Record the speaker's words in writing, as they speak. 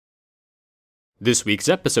This week's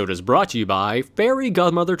episode is brought to you by Fairy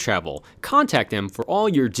Godmother Travel. Contact them for all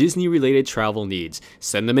your Disney-related travel needs.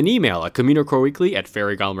 Send them an email at Communicore Weekly at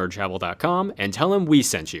fairygodmothertravel.com and tell them we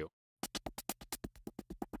sent you.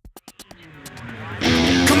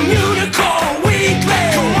 Communicore Weekly.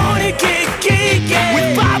 Come on and get geeky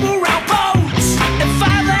with 5 around boats and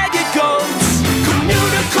 5-legged goats.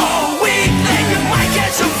 Communicore Weekly. You might get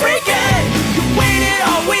some freaking. You waited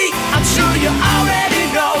all week. I'm sure you already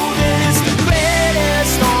know that it's the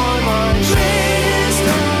greatest online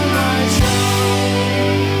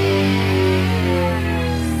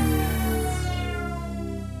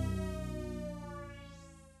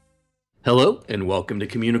Hello, and welcome to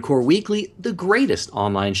Communicore Weekly, the greatest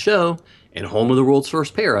online show and home of the world's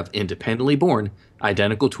first pair of independently born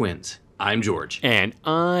identical twins. I'm George. And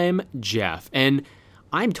I'm Jeff. And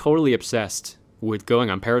I'm totally obsessed with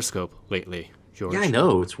going on Periscope lately, George. Yeah, I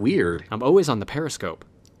know. It's weird. I'm always on the Periscope.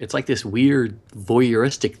 It's like this weird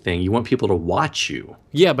voyeuristic thing. You want people to watch you.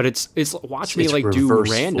 Yeah, but it's watch me like do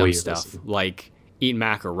reverse random voyeurism. stuff, like eat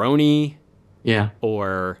macaroni. Yeah.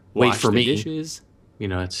 or Wait wash for the me. dishes. You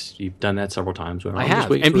know, you've done that several times. I have,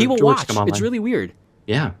 and people watch. It's really weird.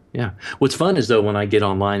 Yeah, yeah. What's fun is, though, when I get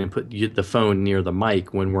online and put the phone near the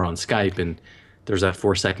mic when we're on Skype and there's that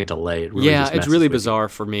 4-second delay. It really just It's messes really with bizarre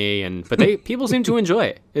for me, but people seem to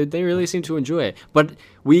enjoy it. They really seem to enjoy it. But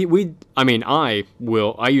I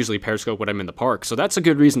usually Periscope when I'm in the park, so that's a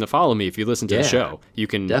good reason to follow me if you listen to the show. You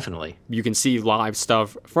can definitely. You can see live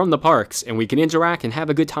stuff from the parks, and we can interact and have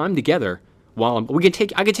a good time together. I can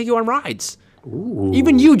take you on rides. Ooh.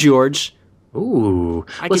 Even you, George. Ooh.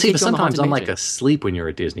 Well, see, but sometimes I'm like asleep when you're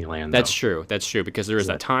at Disneyland. That's true. That's true, because there is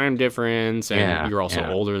that time difference, and you're also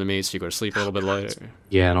older than me, so you go to sleep a little bit later.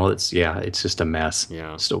 Yeah, and all that's it's just a mess.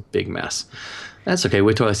 Yeah. It's still a big mess. That's okay.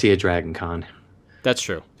 Wait till I see a Dragon Con. That's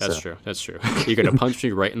true. That's true. You're going to punch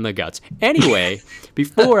me right in the guts. Anyway,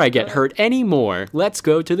 before I get hurt anymore, let's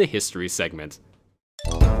go to the history segment.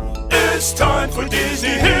 It's time for Disney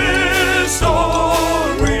History.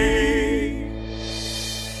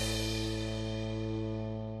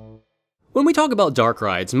 When we talk about dark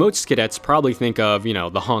rides, most cadets probably think of,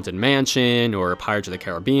 the Haunted Mansion, or Pirates of the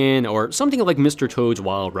Caribbean, or something like Mr. Toad's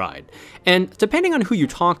Wild Ride. And depending on who you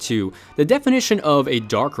talk to, the definition of a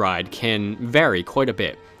dark ride can vary quite a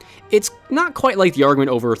bit. It's not quite like the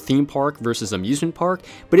argument over theme park versus amusement park,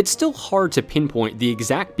 but it's still hard to pinpoint the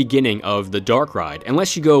exact beginning of the dark ride,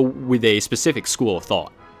 unless you go with a specific school of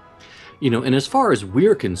thought. And as far as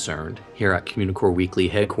we're concerned, here at Communicore Weekly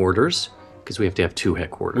headquarters, because we have to have two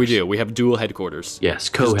headquarters. We do. We have dual headquarters. Yes,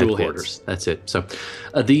 co-headquarters. That's it. So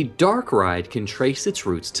the dark ride can trace its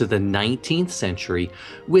roots to the 19th century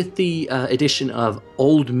with the addition of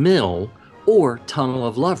Old Mill or Tunnel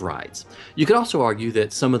of Love rides. You could also argue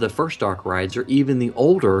that some of the first dark rides are even the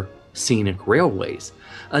older scenic railways.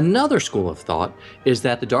 Another school of thought is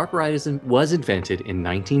that the dark ride was invented in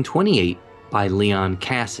 1928 by Leon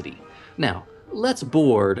Cassidy. Now, let's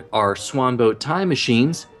board our Swanboat time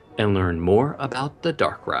machines and learn more about the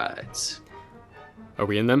dark rides. Are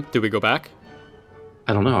we in them? Did we go back?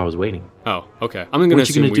 I don't know. I was waiting. Oh, okay. I'm gonna Weren't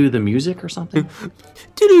you going to do the music or something?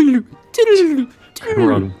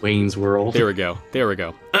 We're on Wayne's World. There we go.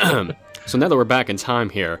 So now that we're back in time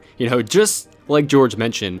here, just like George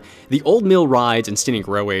mentioned, the Old Mill rides and scenic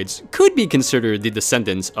railways could be considered the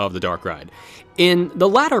descendants of the dark ride. In the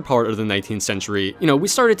latter part of the 19th century, we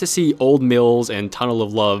started to see Old Mills and Tunnel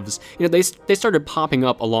of Loves. They started popping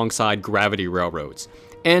up alongside gravity railroads.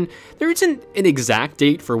 And there isn't an exact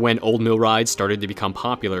date for when Old Mill rides started to become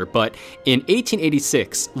popular, but in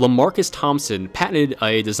 1886, LaMarcus Thompson patented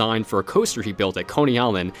a design for a coaster he built at Coney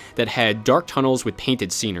Island that had dark tunnels with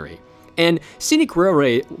painted scenery. And scenic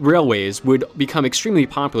railways would become extremely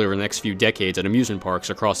popular in the next few decades at amusement parks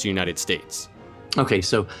across the United States. Okay,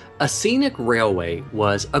 so a scenic railway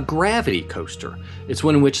was a gravity coaster. It's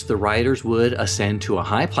one in which the riders would ascend to a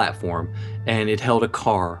high platform, and it held a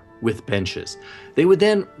car with benches. They would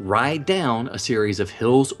then ride down a series of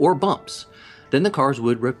hills or bumps. Then the cars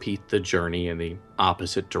would repeat the journey in the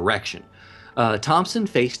opposite direction. Thompson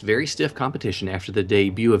faced very stiff competition after the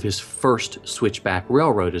debut of his first switchback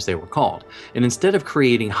railroad, as they were called. And instead of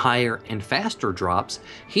creating higher and faster drops,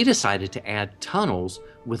 he decided to add tunnels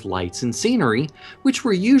with lights and scenery, which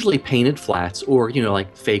were usually painted flats or,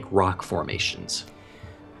 like fake rock formations.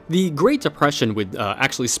 The Great Depression would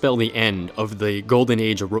actually spell the end of the golden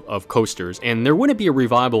age of coasters, and there wouldn't be a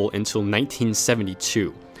revival until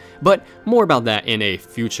 1972. But more about that in a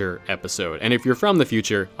future episode. And if you're from the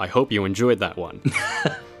future, I hope you enjoyed that one.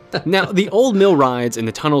 Now, the old mill rides and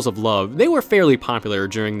the tunnels of love, they were fairly popular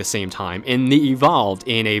during the same time, and they evolved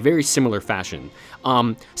in a very similar fashion.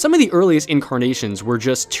 Some of the earliest incarnations were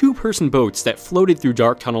just two-person boats that floated through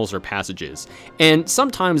dark tunnels or passages, and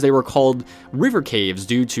sometimes they were called river caves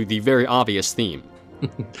due to the very obvious theme.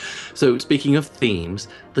 So speaking of themes,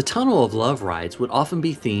 the Tunnel of Love rides would often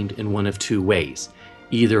be themed in one of two ways.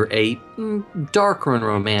 Either a darker and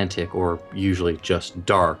romantic, or usually just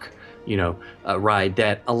dark, a ride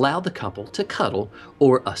that allowed the couple to cuddle,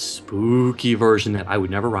 or a spooky version that I would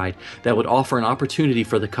never ride that would offer an opportunity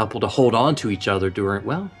for the couple to hold on to each other during,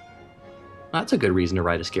 well, that's a good reason to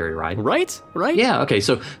ride a scary ride. Right? Yeah, okay,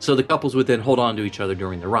 so the couples would then hold on to each other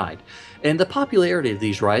during the ride. And the popularity of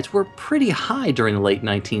these rides were pretty high during the late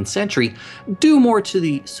 19th century, due more to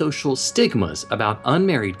the social stigmas about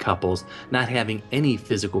unmarried couples not having any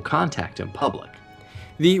physical contact in public.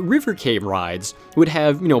 The river cave rides would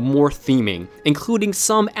have, more theming, including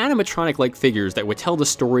some animatronic-like figures that would tell the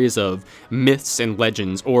stories of myths and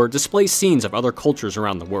legends or display scenes of other cultures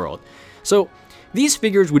around the world. So, these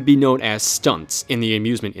figures would be known as stunts in the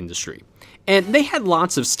amusement industry. And they had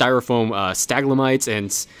lots of styrofoam staglamites and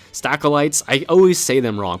stacolites. I always say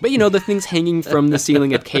them wrong. But the things hanging from the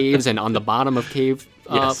ceiling of caves and on the bottom of cave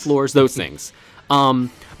floors, those things.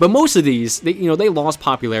 But most of these, they lost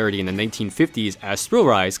popularity in the 1950s as thrill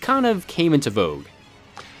rides kind of came into vogue.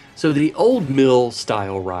 So the old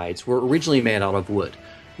mill-style rides were originally made out of wood,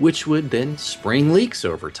 which would then spring leaks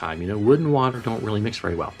over time. Wood and water don't really mix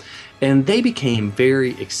very well. And they became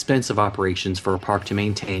very expensive operations for a park to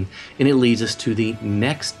maintain, and it leads us to the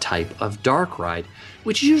next type of dark ride,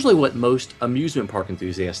 which is usually what most amusement park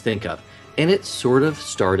enthusiasts think of. And it sort of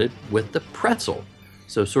started with the pretzel.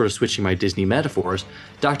 So sort of switching my Disney metaphors,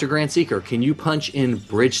 Dr. Grant Seeker, can you punch in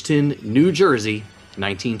Bridgeton, New Jersey,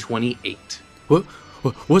 1928? What?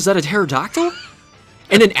 Was that a pterodactyl?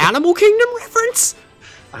 And an Animal Kingdom reference?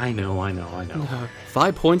 I know.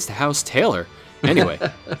 5 points to House Taylor. Anyway,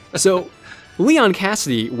 so Leon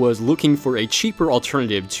Cassidy was looking for a cheaper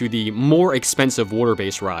alternative to the more expensive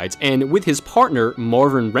water-based rides, and with his partner,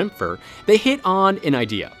 Marvin Rempfer, they hit on an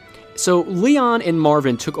idea. So Leon and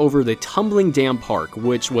Marvin took over the Tumbling Dam Park,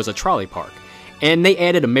 which was a trolley park, and they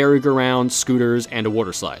added a merry-go-round, scooters, and a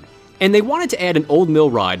water slide. And they wanted to add an old mill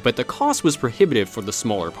ride, but the cost was prohibitive for the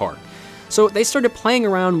smaller park. So they started playing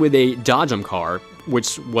around with a Dodgem car,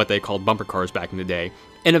 which what they called bumper cars back in the day,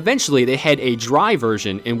 and eventually they had a dry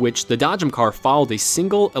version in which the Dodgem car followed a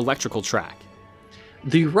single electrical track.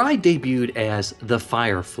 The ride debuted as the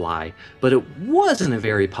Firefly, but it wasn't a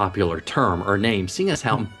very popular term or name, seeing as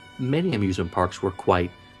how many amusement parks were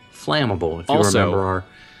quite flammable, if you remember our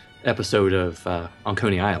episode of on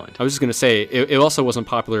Coney Island. I was just going to say, it also wasn't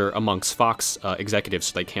popular amongst Fox executives,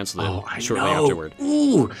 so they canceled it shortly afterward.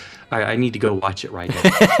 Ooh, I need to go watch it right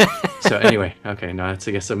now. So anyway, okay, no, I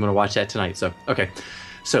guess I'm going to watch that tonight. So, okay.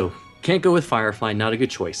 So, can't go with Firefly, not a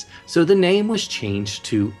good choice. So the name was changed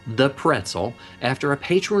to The Pretzel after a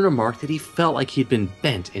patron remarked that he felt like he'd been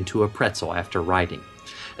bent into a pretzel after riding.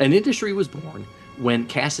 An industry was born when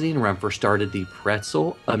Cassidy and Rempfer started the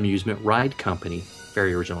Pretzel Amusement Ride Company,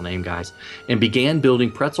 very original name, guys, and began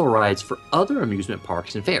building pretzel rides for other amusement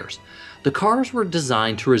parks and fairs. The cars were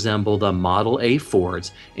designed to resemble the Model A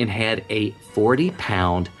Fords and had a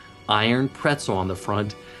 40-pound iron pretzel on the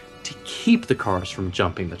front to keep the cars from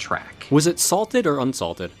jumping the track. Was it salted or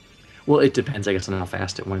unsalted? Well, it depends, I guess, on how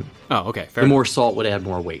fast it went. Oh, okay. Fair the enough. more salt would add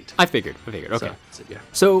more weight. I figured. Okay.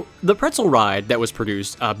 So the pretzel ride that was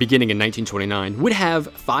produced beginning in 1929 would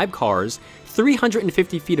have 5 cars,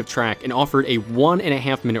 350 feet of track, and offered a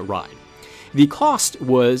 1.5-minute ride. The cost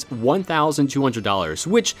was $1,200,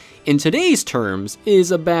 which in today's terms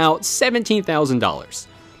is about $17,000.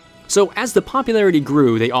 So as the popularity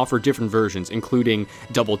grew, they offered different versions, including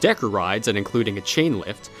double-decker rides and including a chain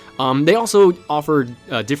lift. They also offered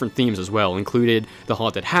different themes as well, included the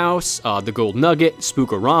Haunted House, the Gold Nugget,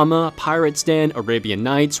 Spookorama, Pirate's Den, Arabian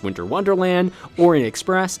Nights, Winter Wonderland, Orient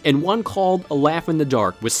Express, and one called A Laugh in the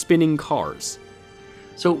Dark with spinning cars.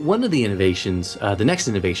 So one of the innovations, the next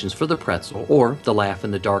innovations for the pretzel, or the Laugh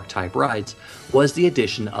in the Dark type rides, was the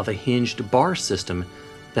addition of a hinged bar system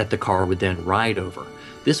that the car would then ride over.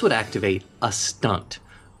 This would activate a stunt.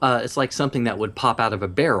 It's like something that would pop out of a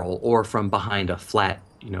barrel or from behind a flat,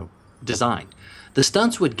 design. The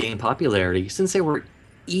stunts would gain popularity since they were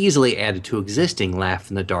easily added to existing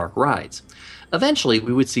Laugh in the Dark rides. Eventually,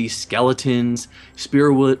 we would see skeletons,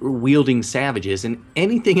 spear-wielding savages, and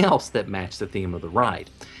anything else that matched the theme of the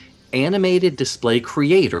ride. Animated Display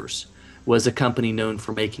Creators was a company known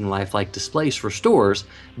for making lifelike displays for stores.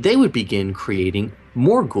 They would begin creating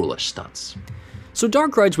more ghoulish stunts. So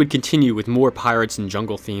dark rides would continue with more pirates and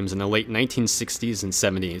jungle themes in the late 1960s and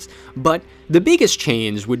 70s, but the biggest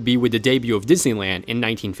change would be with the debut of Disneyland in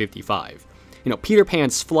 1955. Peter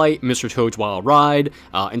Pan's Flight, Mr. Toad's Wild Ride,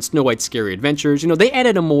 and Snow White's Scary Adventures, they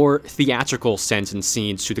added a more theatrical sense and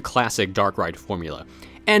scenes to the classic dark ride formula.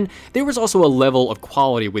 And there was also a level of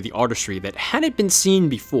quality with the artistry that hadn't been seen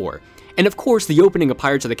before. And of course, the opening of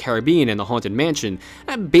Pirates of the Caribbean and the Haunted Mansion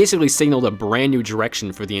basically signaled a brand new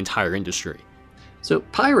direction for the entire industry. So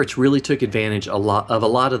Pirates really took advantage of a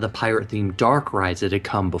lot of the pirate-themed dark rides that had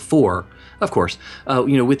come before. Of course,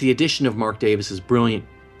 with the addition of Mark Davis's brilliant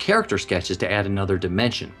character sketches to add another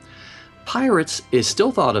dimension. Pirates is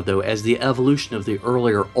still thought of, though, as the evolution of the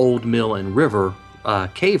earlier Old Mill and River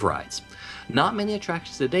cave rides. Not many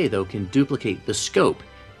attractions today, though, can duplicate the scope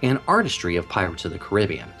and artistry of Pirates of the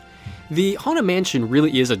Caribbean. The Haunted Mansion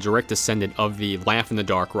really is a direct descendant of the Laugh in the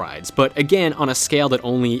Dark rides, but again on a scale that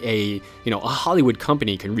only a Hollywood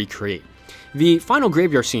company can recreate. The final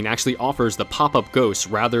graveyard scene actually offers the pop-up ghosts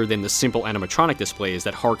rather than the simple animatronic displays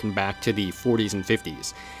that harken back to the 40s and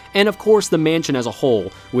 50s. And of course, the mansion as a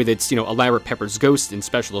whole, with its elaborate Pepper's ghosts and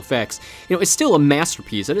special effects, is still a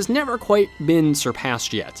masterpiece that has never quite been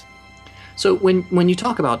surpassed yet. So when you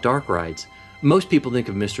talk about dark rides, most people think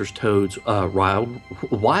of Mr. Toad's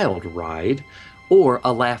Wild Ride or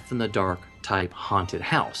a Laugh in the Dark type haunted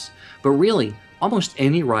house. But really, almost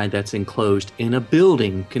any ride that's enclosed in a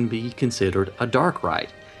building can be considered a dark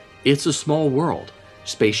ride. It's a Small World,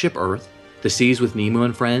 Spaceship Earth, The Seas with Nemo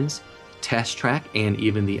and Friends, Test Track, and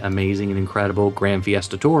even the amazing and incredible Grand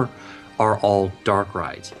Fiesta Tour are all dark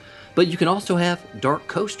rides. But you can also have dark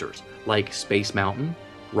coasters like Space Mountain,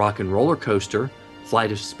 Rock and Roller Coaster,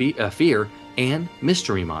 Flight of Fear, and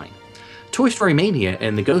Mystery Mine. Toy Story Mania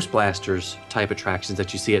and the Ghost Blasters type attractions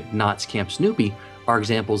that you see at Knott's Camp Snoopy are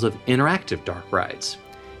examples of interactive dark rides.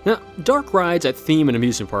 Now, dark rides at theme and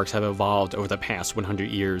amusement parks have evolved over the past 100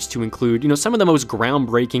 years to include, some of the most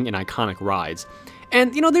groundbreaking and iconic rides.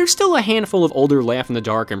 And, there's still a handful of older Laugh in the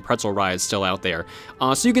Dark and pretzel rides still out there,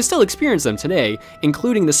 so you can still experience them today,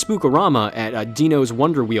 including the Spookorama at Dino's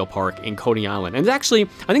Wonder Wheel Park in Coney Island. And actually,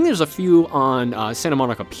 I think there's a few on Santa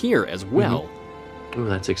Monica Pier as well. Oh,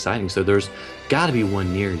 that's exciting. So there's got to be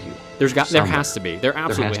one near you. There has to be. There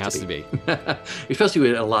absolutely has to be. Especially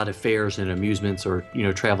with a lot of fairs and amusements or,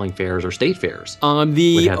 traveling fairs or state fairs.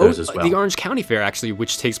 The Orange County Fair, actually,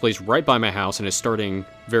 which takes place right by my house and is starting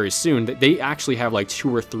very soon, they actually have like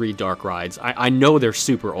 2 or 3 dark rides. I know they're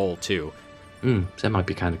super old, too. So that might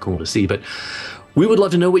be kind of cool to see. But we would love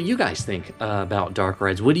to know what you guys think about dark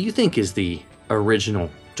rides. What do you think is the original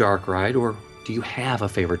dark ride, or do you have a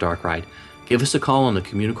favorite dark ride? Give us a call on the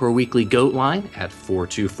Communicore Weekly Goat line at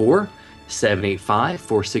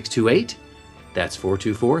 424-785-4628. That's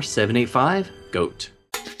 424-785-GOAT.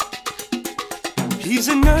 He's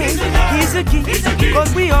a nerd, he's a geek,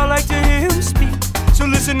 but we all like to hear him speak. So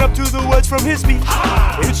listen up to the words from his speech.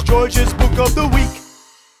 It's George's Book of the Week.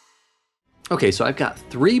 Okay, so I've got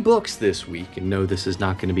 3 books this week, and no, this is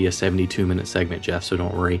not going to be a 72-minute segment, Jeff, so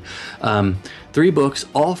don't worry. 3 books,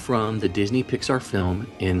 all from the Disney Pixar film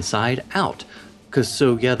Inside Out.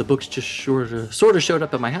 The books just sort of showed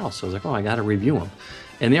up at my house, so I was like, I got to review them.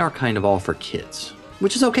 And they are kind of all for kids,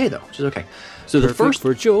 which is okay, though, So Perfect the first...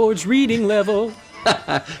 for George reading level.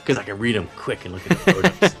 Because I can read them quick and look at the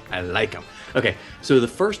photos. I like them. Okay, so the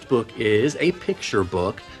first book is a picture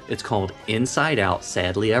book. It's called Inside Out,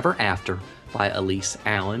 Sadly Ever After, by Elise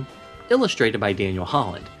Allen, illustrated by Daniel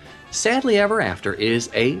Holland. Sadly Ever After is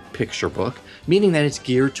a picture book, meaning that it's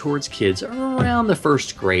geared towards kids around the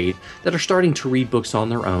 1st grade that are starting to read books on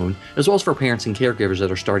their own, as well as for parents and caregivers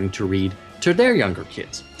that are starting to read to their younger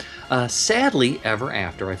kids. Sadly Ever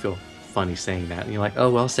After, I feel funny saying that, and you're like, oh,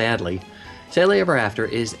 well, sadly. Sadly Ever After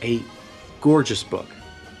is a gorgeous book,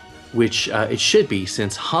 which it should be,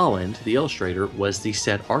 since Holland, the illustrator, was the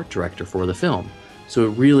set art director for the film. So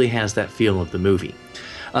it really has that feel of the movie.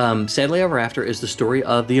 Sadly Ever After is the story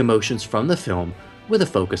of the emotions from the film with a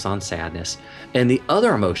focus on sadness. And the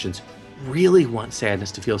other emotions really want sadness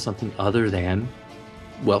to feel something other than,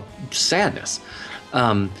 sadness.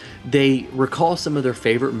 They recall some of their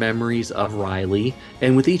favorite memories of Riley,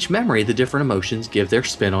 and with each memory, the different emotions give their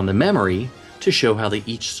spin on the memory to show how they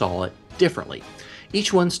each saw it differently.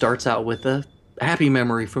 Each one starts out with a happy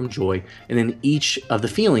memory from Joy, and then each of the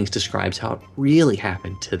feelings describes how it really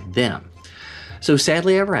happened to them. So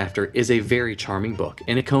Sadly Ever After is a very charming book,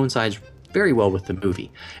 and it coincides very well with the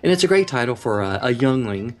movie. And it's a great title for a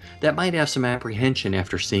youngling that might have some apprehension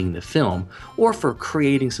after seeing the film, or for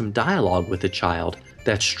creating some dialogue with a child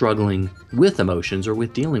that's struggling with emotions or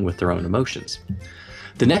with dealing with their own emotions.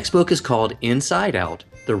 The next book is called Inside Out,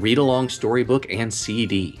 the read-along storybook and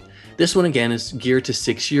CD. This one, again, is geared to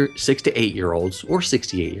 6 to 8-year-olds, or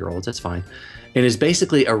 68-year-olds, that's fine, and is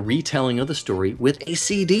basically a retelling of the story with a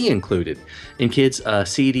CD included. And kids,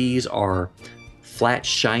 CDs are flat,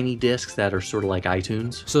 shiny discs that are sort of like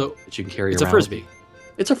iTunes, So that you can carry it's around. a Frisbee.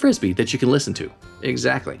 It's a Frisbee that you can listen to.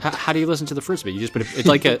 Exactly. How do you listen to the Frisbee? You just put it's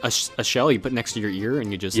like a shell you put next to your ear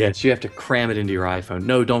and you just... Yes, you have to cram it into your iPhone.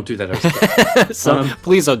 No, don't do that. So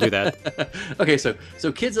please don't do that. Okay, so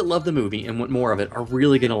kids that love the movie and want more of it are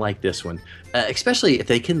really going to like this one, especially if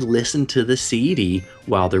they can listen to the CD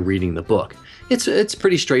while they're reading the book. It's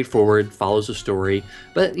pretty straightforward, follows a story,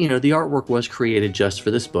 but the artwork was created just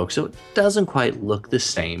for this book, so it doesn't quite look the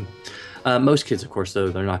same. Most kids, of course, though,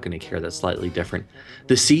 they're not going to care. That's slightly different.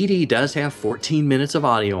 The CD does have 14 minutes of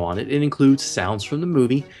audio on it. It includes sounds from the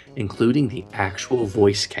movie, including the actual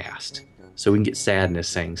voice cast. So we can get Sadness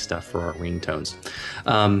saying stuff for our ringtones.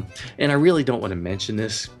 And I really don't want to mention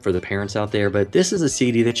this for the parents out there, but this is a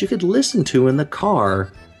CD that you could listen to in the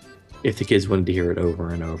car if the kids wanted to hear it over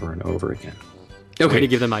and over and over again. Okay. Way to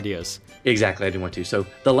give them ideas. Exactly, I didn't want to. So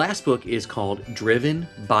the last book is called Driven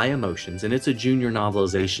by Emotions, and it's a junior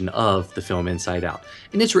novelization of the film Inside Out.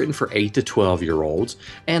 And it's written for 8 to 12-year-olds,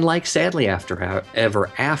 and like Sadly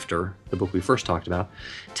Ever After, the book we first talked about,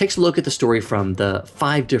 takes a look at the story from the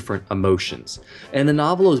 5 different emotions. And the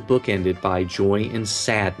novel is bookended by joy and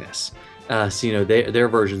sadness. So, their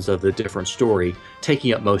versions of the different story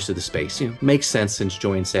taking up most of the space. Makes sense since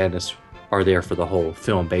joy and sadness are there for the whole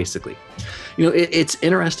film, basically. It's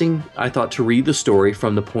interesting, I thought, to read the story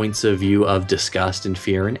from the points of view of disgust and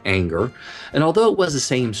fear and anger. And although it was the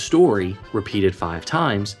same story repeated 5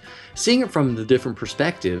 times, seeing it from the different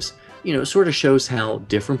perspectives, it sort of shows how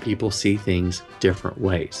different people see things different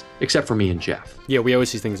ways. Except for me and Jeff. Yeah, we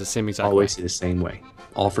always see things the same exact way. Always see the same way.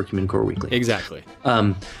 All for Communicore Weekly. Exactly.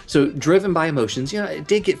 So Driven by Emotions, it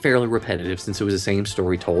did get fairly repetitive since it was the same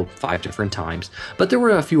story told 5 different times. But there were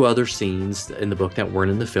a few other scenes in the book that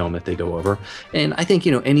weren't in the film that they go over. And I think,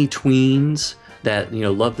 any tweens that,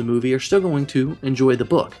 love the movie are still going to enjoy the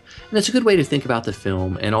book. And it's a good way to think about the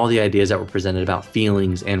film and all the ideas that were presented about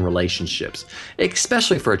feelings and relationships,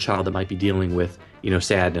 especially for a child that might be dealing with,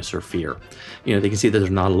 sadness or fear. They can see that they're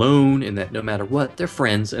not alone and that no matter what, their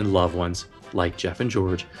friends and loved ones, like Jeff and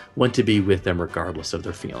George, want to be with them regardless of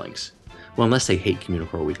their feelings. Well, unless they hate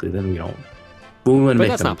Communicore Weekly, then we don't. But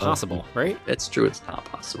that's not possible, right? That's true, it's not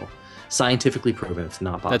possible. Scientifically proven, it's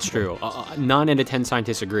not possible. That's true. 9 out of 10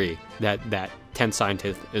 scientists agree that 10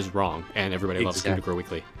 scientists is wrong, and everybody loves Communicore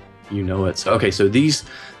Weekly. You know it. So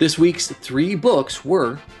this week's 3 books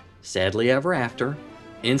were Sadly Ever After,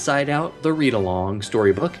 Inside Out, the read-along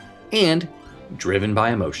storybook, and Driven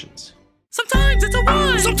by Emotions. Sometimes it's a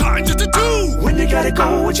 1, sometimes it's a 2. When you gotta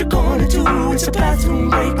go, what you gonna do? It's a bathroom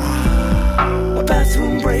break. A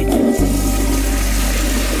bathroom break.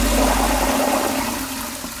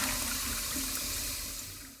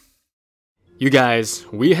 You guys,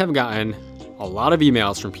 we have gotten a lot of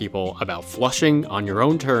emails from people about flushing on your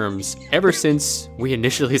own terms ever since we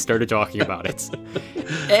initially started talking about it.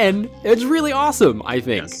 And it's really awesome, I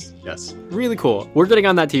think. Yes. Really cool. We're getting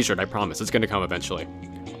on that t-shirt, I promise. It's going to come eventually.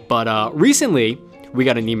 But recently, we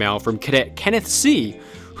got an email from Cadet Kenneth C.,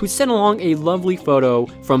 who sent along a lovely photo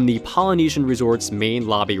from the Polynesian Resort's main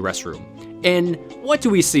lobby restroom. And what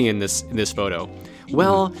do we see in this photo?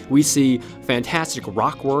 Well, we see fantastic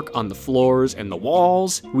rock work on the floors and the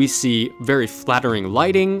walls. We see very flattering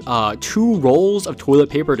lighting, 2 rolls of toilet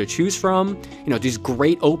paper to choose from, these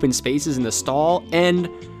great open spaces in the stall, and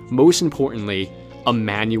most importantly, a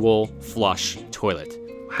manual flush toilet.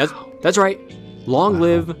 That's right. Long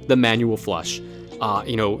live the manual flush.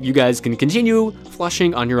 You guys can continue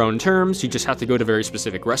flushing on your own terms. You just have to go to very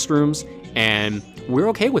specific restrooms, and we're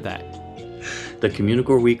okay with that. The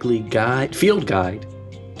Communicore Weekly field guide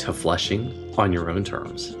to flushing on your own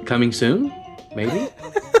terms. Coming soon? Maybe?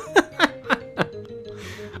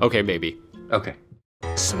 Okay, maybe. Okay.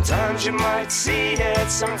 Sometimes you might see it,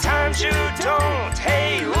 sometimes you don't.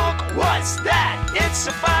 Hey, look, what's that? It's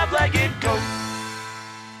a 5-legged goat.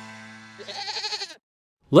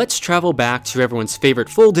 Let's travel back to everyone's favorite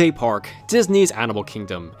full-day park, Disney's Animal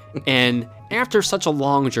Kingdom. And after such a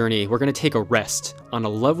long journey, we're going to take a rest on a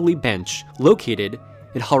lovely bench located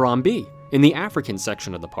in Harambe, in the African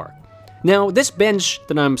section of the park. Now, this bench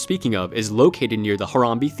that I'm speaking of is located near the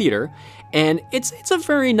Harambe Theater, and it's a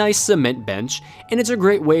very nice cement bench, and it's a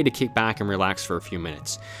great way to kick back and relax for a few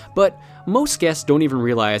minutes. But most guests don't even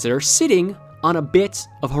realize they're sitting on a bit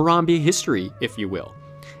of Harambe history, if you will.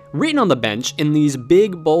 Written on the bench in these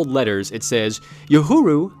big bold letters, it says,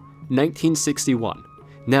 Uhuru, 1961.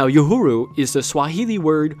 Now, Uhuru is the Swahili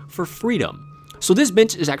word for freedom. So this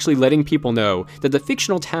bench is actually letting people know that the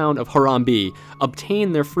fictional town of Harambe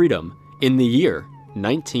obtained their freedom in the year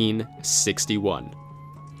 1961.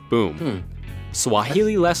 Boom.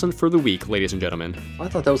 Swahili lesson for the week, ladies and gentlemen. I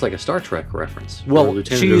thought that was like a Star Trek reference. Well,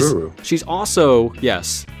 Lieutenant Uhuru. she's also,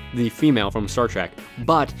 yes, the female from Star Trek.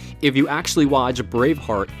 But if you actually watch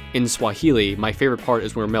Braveheart in Swahili, my favorite part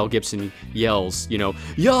is where Mel Gibson yells,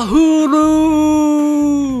 Yahoo!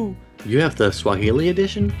 You have the Swahili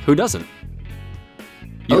edition? Who doesn't?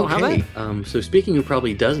 You don't have that? So speaking who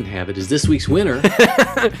probably doesn't have it is this week's winner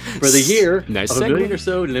for the year Nice of segue. A Million or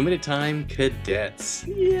So Limited Time Cadets.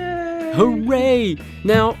 Yay! Hooray!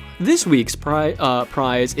 Now, this week's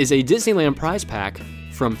prize is a Disneyland prize pack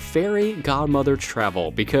from Fairy Godmother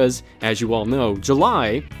Travel because, as you all know,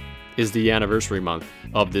 July is the anniversary month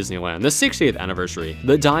of Disneyland, the 60th anniversary,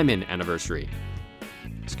 the Diamond Anniversary.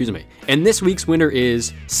 Excuse me. And this week's winner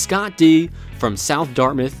is Scott D. from South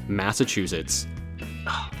Dartmouth, Massachusetts.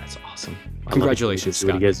 Oh, that's awesome. Congratulations,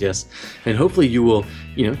 Scott. Yes. And hopefully you will,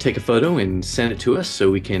 take a photo and send it to us so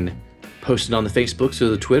we can post it on the Facebooks or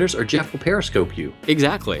the Twitters, or Jeff will Periscope you.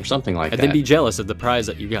 Exactly. Or something like and that. then be jealous of the prize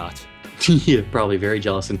that you got. Yeah, probably very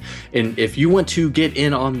jealous. And if you want to get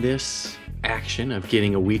in on this action of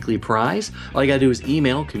getting a weekly prize, all you gotta do is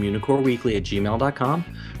email communicoreweekly@gmail.com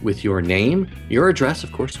with your name, your address,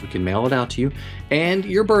 of course, we can mail it out to you, and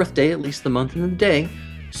your birthday, at least the month and the day,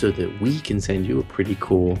 so that we can send you a pretty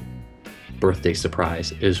cool birthday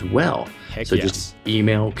surprise as well. Heck so yes. just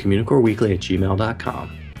email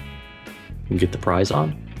communicoreweekly@gmail.com and get the prize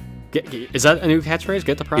on. Is that a new catchphrase?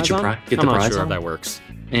 Get the prize on? Get the I'm prize not sure on. if that works.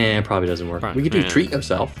 It probably doesn't work. Fine. We could do Yeah. treat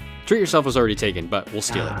yourself. Treat yourself was already taken, but we'll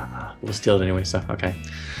steal it. We'll steal it anyway, so okay.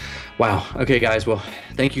 Wow. Okay, guys. Well,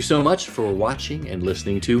 thank you so much for watching and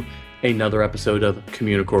listening to another episode of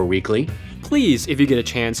Communicore Weekly. Please, if you get a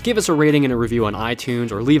chance, give us a rating and a review on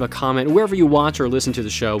iTunes or leave a comment wherever you watch or listen to the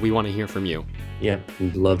show. We want to hear from you. Yeah,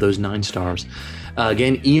 we love those 9 stars.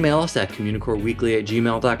 Again, email us at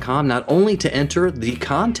communicoreweekly@gmail.com, not only to enter the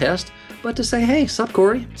contest, but to say, hey, sup,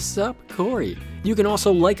 Corey? Sup, Corey. You can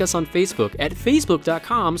also like us on Facebook at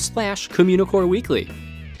facebook.com/CommunicoreWeekly.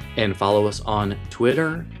 And follow us on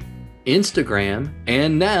Twitter, Instagram,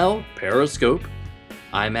 and now Periscope.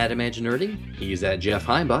 I'm at Imaginerding. He's at Jeff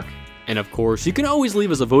Heimbach. And of course, you can always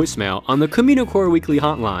leave us a voicemail on the Communicore Weekly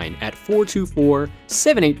Hotline at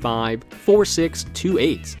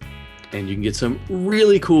 424-785-4628. And you can get some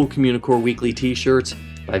really cool Communicore Weekly t-shirts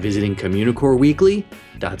by visiting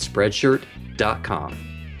communicoreweekly.spreadshirt.com.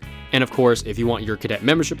 And of course, if you want your cadet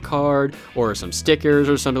membership card or some stickers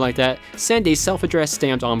or something like that, send a self-addressed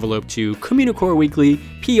stamped envelope to Communicore Weekly,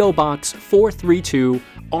 P.O. Box 432,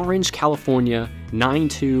 Orange, California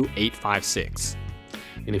 92856.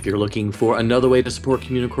 And if you're looking for another way to support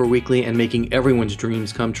Communicore Weekly and making everyone's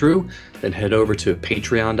dreams come true, then head over to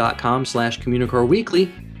patreon.com/Communicore Weekly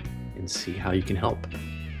and see how you can help.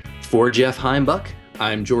 For Jeff Heimbach,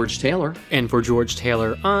 I'm George Taylor. And for George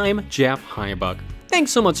Taylor, I'm Jeff Heimbach.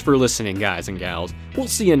 Thanks so much for listening, guys and gals. We'll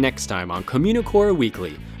see you next time on Communicore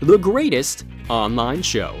Weekly, the greatest online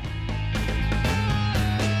show.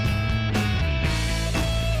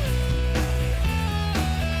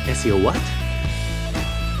 SEO what?